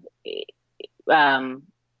of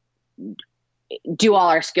do all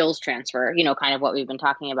our skills transfer, kind of what we've been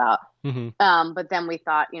talking about. Mm-hmm. But then we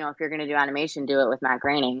thought, if you're going to do animation, do it with Matt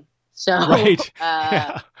Groening. So, right.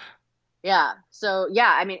 Yeah. So,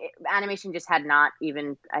 yeah, I mean, animation just had not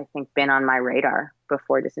even, I think, been on my radar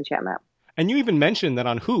before Disenchantment. And you even mentioned that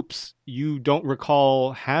on Hoops, you don't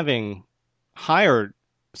recall having hired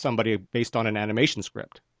somebody based on an animation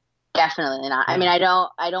script. Definitely not. Yeah. I mean, I don't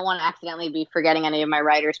want to accidentally be forgetting any of my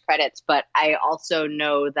writer's credits, but I also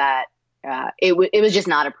know that it was just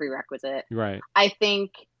not a prerequisite. Right. I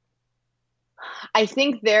think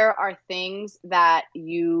there are things that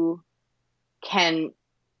things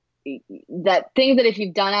that if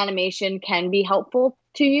you've done animation can be helpful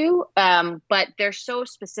to you, but they're so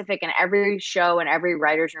specific, and every show and every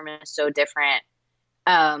writer's room is so different.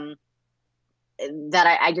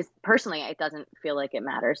 That I just personally, it doesn't feel like it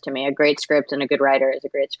matters to me. A great script and a good writer is a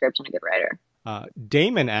great script and a good writer.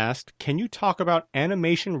 Damon asked, can you talk about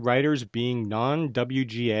animation writers being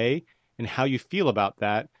non-WGA and how you feel about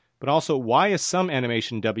that? But also, why is some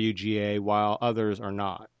animation WGA while others are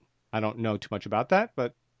not? I don't know too much about that,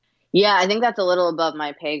 but... Yeah, I think that's a little above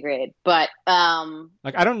my pay grade. But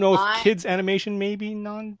I don't know if kids animation may be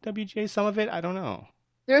non-WGA, some of it. I don't know.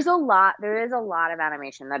 There is a lot of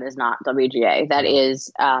animation that is not WGA, that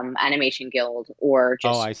is Animation Guild or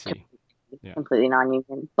just I see. Completely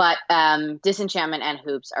non-union. But Disenchantment and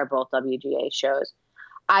Hoops are both WGA shows.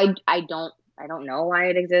 I don't know why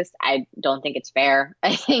it exists. I don't think it's fair.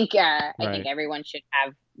 I think I think everyone should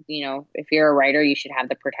have, if you're a writer, you should have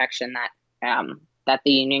the protection that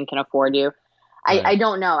the union can afford you. Right. I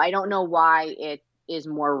don't know. I don't know why it is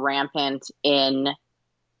more rampant in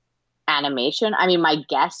animation. I mean, my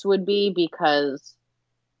guess would be because,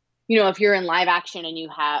 if you're in live action you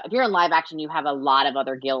have a lot of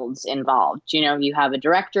other guilds involved. You have a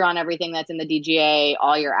director on everything that's in the DGA.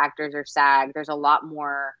 All your actors are SAG. There's a lot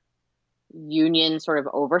more union sort of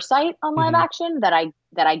oversight on live action that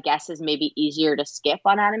I guess is maybe easier to skip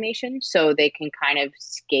on animation, so they can kind of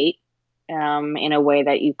skate in a way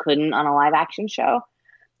that you couldn't on a live action show.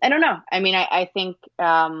 I don't know. I mean, I think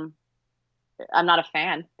I'm not a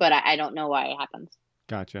fan, but I don't know why it happens.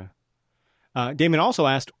 Gotcha. Damon also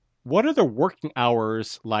asked, what are the working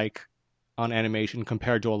hours like on animation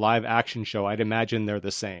compared to a live action show? I'd imagine they're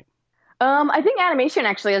the same. I think animation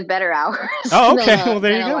actually has better hours. Oh, okay. Well,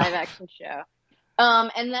 there you go. A live action show.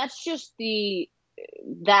 And that's just the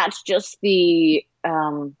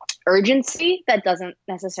urgency that doesn't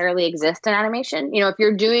necessarily exist in animation. If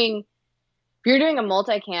you're doing a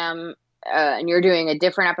multicam and you're doing a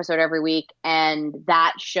different episode every week, and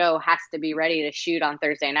that show has to be ready to shoot on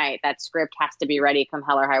Thursday night, that script has to be ready come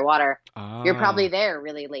hell or high water. You're probably there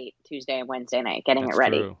really late Tuesday and Wednesday night getting it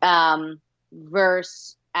ready.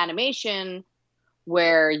 Versus animation,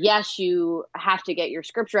 where yes, you have to get your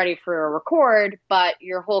script ready for a record, but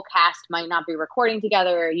your whole cast might not be recording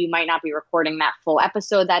together. You might not be recording that full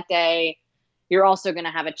episode that day. You're also going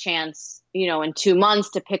to have a chance, in 2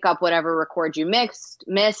 months to pick up whatever record you missed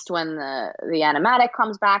when the animatic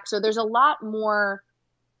comes back. So there's a lot more.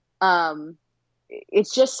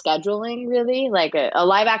 It's just scheduling, really. Like a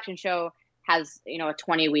live action show has, a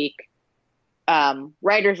 20-week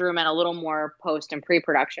writer's room and a little more post and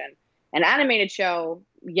pre-production. An animated show,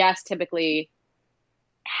 yes, typically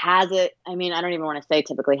has it. I mean, I don't even want to say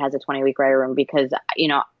typically has a 20-week writer room because,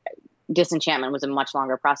 Disenchantment was a much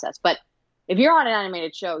longer process. But if you're on an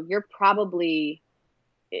animated show, you're probably,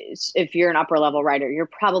 if you're an upper level writer, you're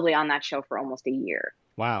probably on that show for almost a year.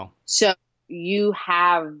 Wow. So you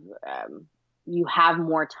have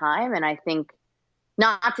more time. And I think,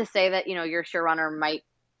 not to say that, your showrunner might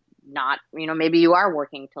not, maybe you are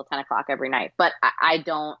working till 10 o'clock every night, but I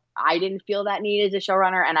didn't feel that need as a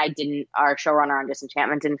showrunner, and our showrunner on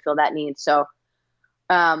Disenchantment didn't feel that need. So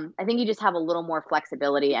I think you just have a little more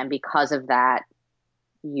flexibility, and because of that,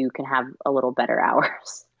 you can have a little better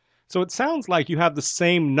hours. So it sounds like you have the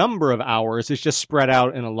same number of hours. It's just spread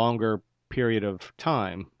out in a longer period of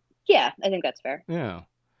time. Yeah, I think that's fair. Yeah.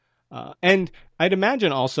 And I'd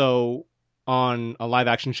imagine also on a live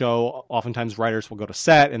action show, oftentimes writers will go to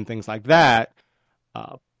set and things like that.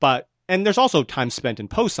 And there's also time spent in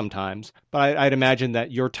post sometimes, but I'd imagine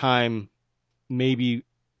that your time maybe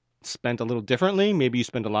spent a little differently. Maybe you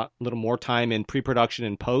spend a little more time in pre-production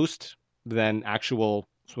and post than actual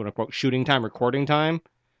sort of quote shooting time, recording time.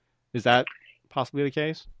 Is that possibly the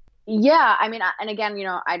case? Yeah, I mean, and again,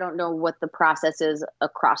 I don't know what the process is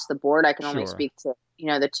across the board. I can only Sure. speak to,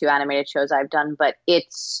 the 2 animated shows I've done, but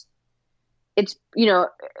it's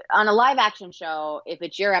on a live action show, if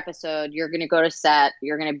it's your episode, you're going to go to set,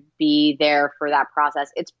 you're going to be there for that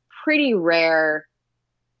process. It's pretty rare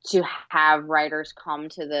to have writers come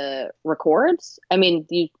to the records. I mean,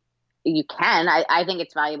 you can. I think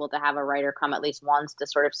it's valuable to have a writer come at least once to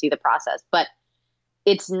sort of see the process, but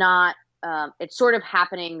it's not. It's sort of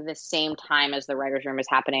happening the same time as the writer's room is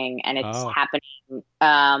happening, and it's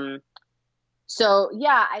happening. So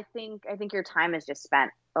yeah, I think your time is just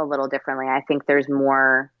spent a little differently. I think there's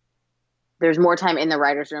more time in the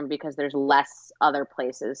writer's room because there's less other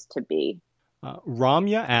places to be.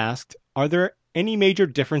 Ramya asked, are there any major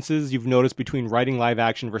differences you've noticed between writing live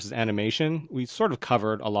action versus animation? We sort of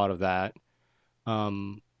covered a lot of that.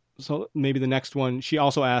 So maybe the next one, she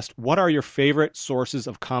also asked, what are your favorite sources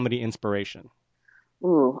of comedy inspiration?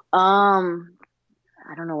 Ooh, I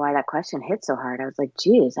don't know why that question hit so hard. I was like,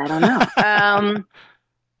 geez, I don't know.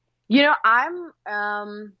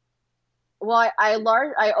 Well,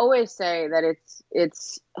 I always say that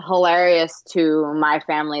it's hilarious to my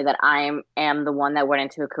family that I am the one that went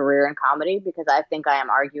into a career in comedy, because I think I am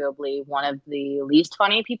arguably one of the least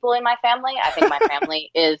funny people in my family. I think my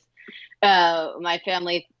family is,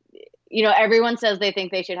 everyone says they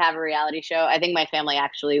think they should have a reality show. I think my family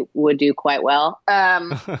actually would do quite well.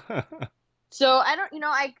 So I don't,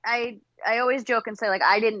 I always joke and say, like,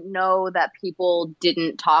 I didn't know that people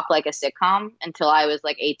didn't talk like a sitcom until I was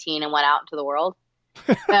like 18 and went out into the world.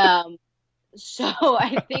 So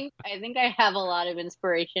I think I have a lot of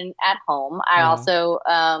inspiration at home. I also,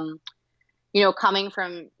 coming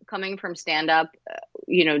from stand up,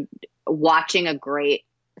 watching a great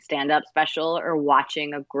stand up special or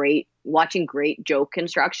watching great joke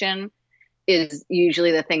construction is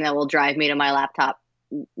usually the thing that will drive me to my laptop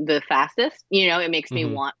the fastest. It makes me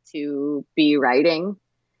want to be writing.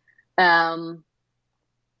 Yeah,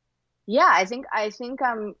 I think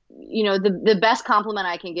I'm, the best compliment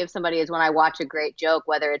I can give somebody is when I watch a great joke,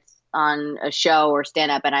 whether it's on a show or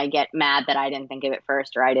stand up, and I get mad that I didn't think of it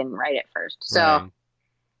first or I didn't write it first. So,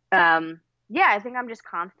 yeah, I think I'm just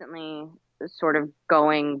constantly sort of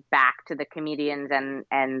going back to the comedians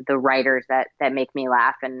and the writers that make me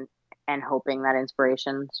laugh and hoping that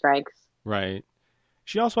inspiration strikes. Right.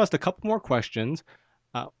 She also asked a couple more questions.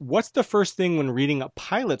 What's the first thing when reading a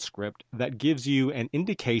pilot script that gives you an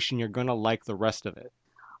indication you're going to like the rest of it?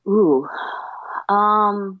 Ooh.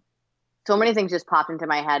 So many things just popped into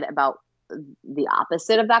my head about the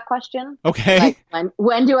opposite of that question. Okay. Like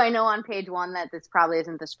when do I know on page 1 that this probably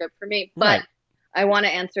isn't the script for me? But right. I want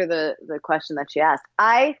to answer the question that she asked.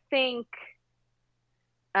 I think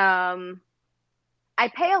I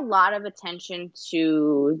pay a lot of attention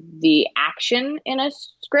to the action in a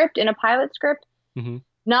script, in a pilot script. Mm-hmm.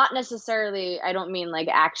 Not necessarily, I don't mean like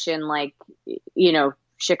action like,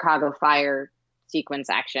 Chicago Fire sequence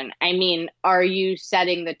action. I mean, are you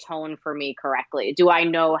setting the tone for me correctly? Do I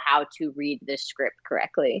know how to read this script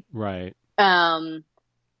correctly? Right.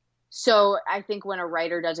 So I think when a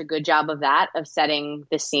writer does a good job of that, of setting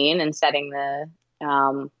the scene and setting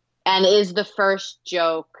and is the first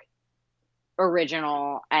joke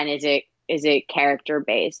original, and is it character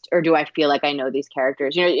based, or do I feel like I know these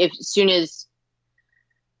characters? If as soon as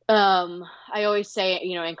I always say,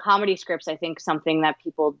 in comedy scripts, I think something that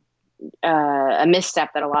people a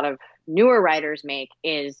misstep that a lot of newer writers make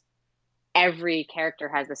is every character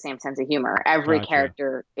has the same sense of humor. Every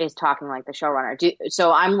character is talking like the showrunner.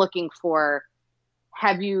 So I'm looking for,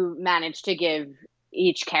 have you managed to give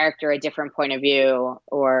each character a different point of view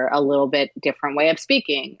or a little bit different way of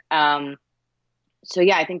speaking? So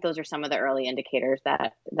yeah, I think those are some of the early indicators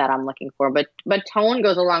that I'm looking for. But tone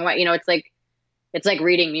goes a long way. It's like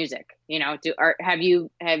reading music. Have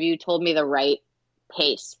you told me the right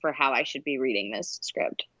pace for how I should be reading this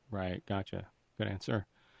script? Right. Gotcha. Good answer.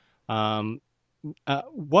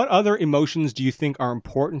 What other emotions do you think are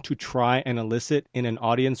important to try and elicit in an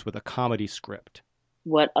audience with a comedy script?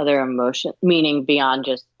 What other emotion, meaning beyond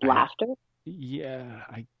just laughter? Yeah,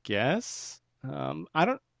 I guess. I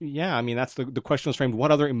mean, that's the question was framed.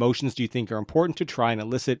 What other emotions do you think are important to try and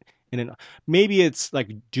elicit maybe it's like,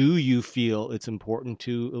 do you feel it's important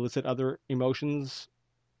to elicit other emotions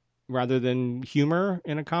rather than humor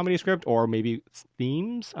in a comedy script, or maybe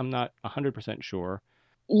themes. I'm not 100% sure.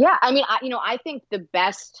 Yeah, I mean, I think the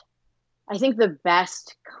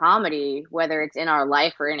best comedy, whether it's in our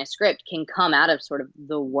life or in a script, can come out of sort of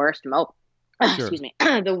the worst Sure. excuse me,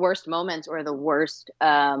 the worst moments or the worst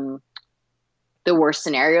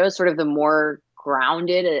scenarios. Sort of the more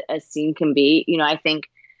grounded a scene can be. I think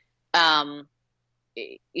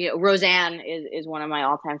Roseanne is one of my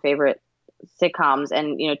all-time favorite sitcoms,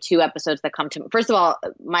 and 2 episodes that come to me. First of all,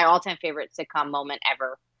 my all-time favorite sitcom moment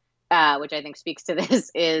ever, which I think speaks to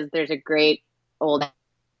this, is there's a great old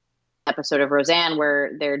episode of Roseanne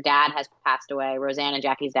where their dad has passed away. Roseanne and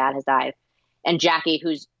Jackie's dad has died, and Jackie,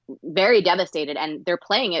 who's very devastated, and they're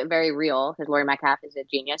playing it very real because Laurie Metcalf is a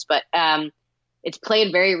genius, but it's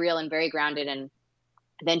played very real and very grounded. And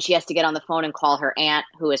then she has to get on the phone and call her aunt,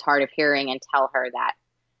 who is hard of hearing, and tell her that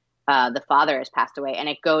the father has passed away. And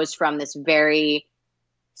it goes from this very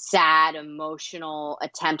sad, emotional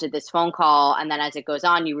attempt at this phone call, and then as it goes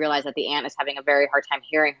on, you realize that the aunt is having a very hard time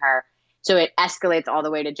hearing her. So it escalates all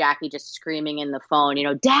the way to Jackie just screaming in the phone,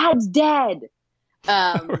 "Dad's dead."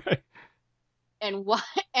 Right.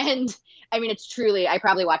 And I mean, it's truly, I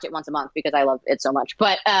probably watch it once a month because I love it so much.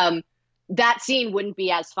 But that scene wouldn't be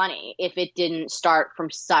as funny if it didn't start from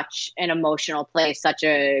such an emotional place, such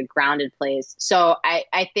a grounded place. So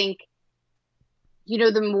I think,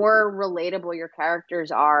 the more relatable your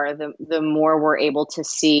characters are, the more we're able to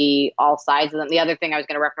see all sides of them. The other thing I was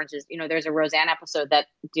going to reference is, there's a Roseanne episode that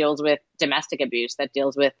deals with domestic abuse, that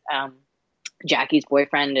deals with Jackie's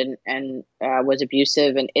boyfriend and was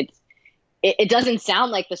abusive. And it doesn't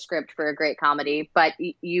sound like the script for a great comedy, but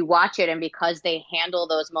you watch it, and because they handle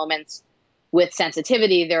those moments with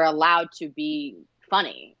sensitivity, they're allowed to be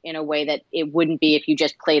funny in a way that it wouldn't be if you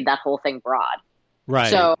just played that whole thing broad. Right.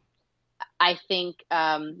 So I think,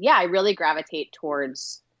 I really gravitate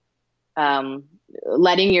towards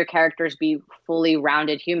letting your characters be fully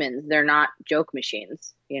rounded humans. They're not joke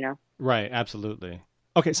machines, Right, absolutely.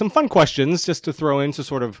 Okay, some fun questions just to throw in to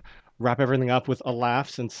sort of wrap everything up with a laugh,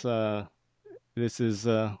 since this is,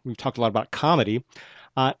 we've talked a lot about comedy.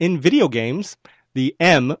 In video games, the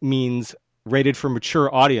M means rated for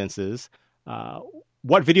mature audiences.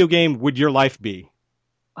 What video game would your life be?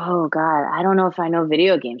 Oh God, I don't know if I know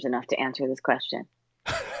video games enough to answer this question.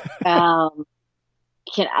 Can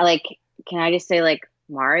I just say like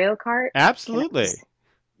Mario Kart? Absolutely.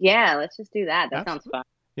 Yeah, let's just do that. That sounds fun.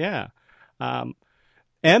 Yeah.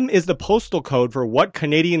 M is the postal code for what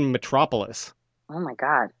Canadian metropolis? Oh my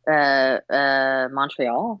God.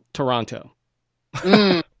 Montreal? Toronto.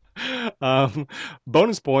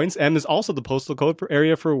 Bonus points. M is also the postal code for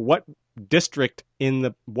area for what district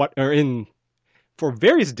for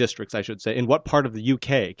various districts, I should say, in what part of the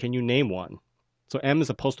UK? Can you name one? So M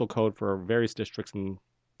is a postal code for various districts in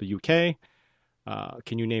the UK.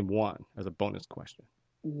 Can you name one as a bonus question?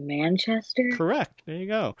 Manchester? Correct. There you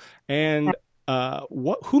go. And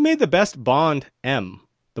who made the best Bond M?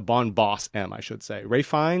 The Bond boss M, I should say. Ray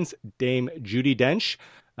Fiennes, Dame Judi Dench,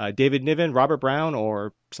 David Niven, Robert Brown,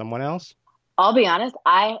 or someone else? I'll be honest,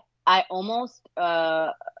 I almost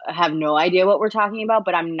have no idea what we're talking about,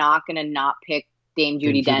 but I'm not going to not pick Dame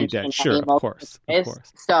Judi Dench. Sure, of course.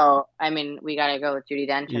 So, I mean, we got to go with Judi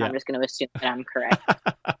Dench, and I'm just going to assume that I'm correct.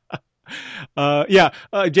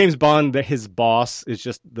 James Bond, his boss is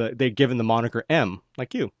just they've given the moniker M,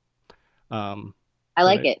 like you. I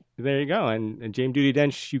like it. There you go. And Dame Judi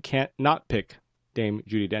Dench, you can't not pick Dame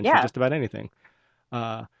Judi Dench for just about anything.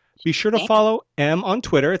 Be sure to follow M on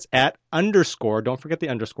Twitter. It's @_, don't forget the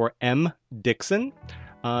 _, M Dickson.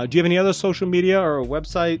 Do you have any other social media or a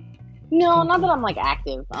website? No, not that I'm like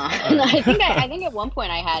active. I think at one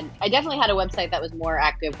point I definitely had a website that was more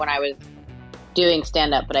active when I was doing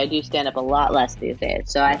stand-up, but I do stand-up a lot less these days.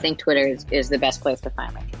 So I think Twitter is the best place to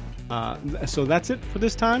find me. So that's it for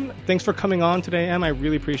this time. Thanks for coming on today, Em. I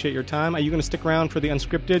really appreciate your time. Are you going to stick around for the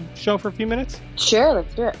unscripted show for a few minutes? Sure,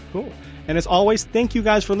 let's do it. Cool. And as always, thank you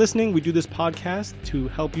guys for listening. We do this podcast to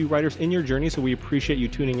help you writers in your journey, so we appreciate you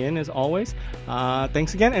tuning in as always.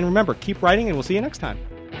 Thanks again, and remember, keep writing, and we'll see you next time.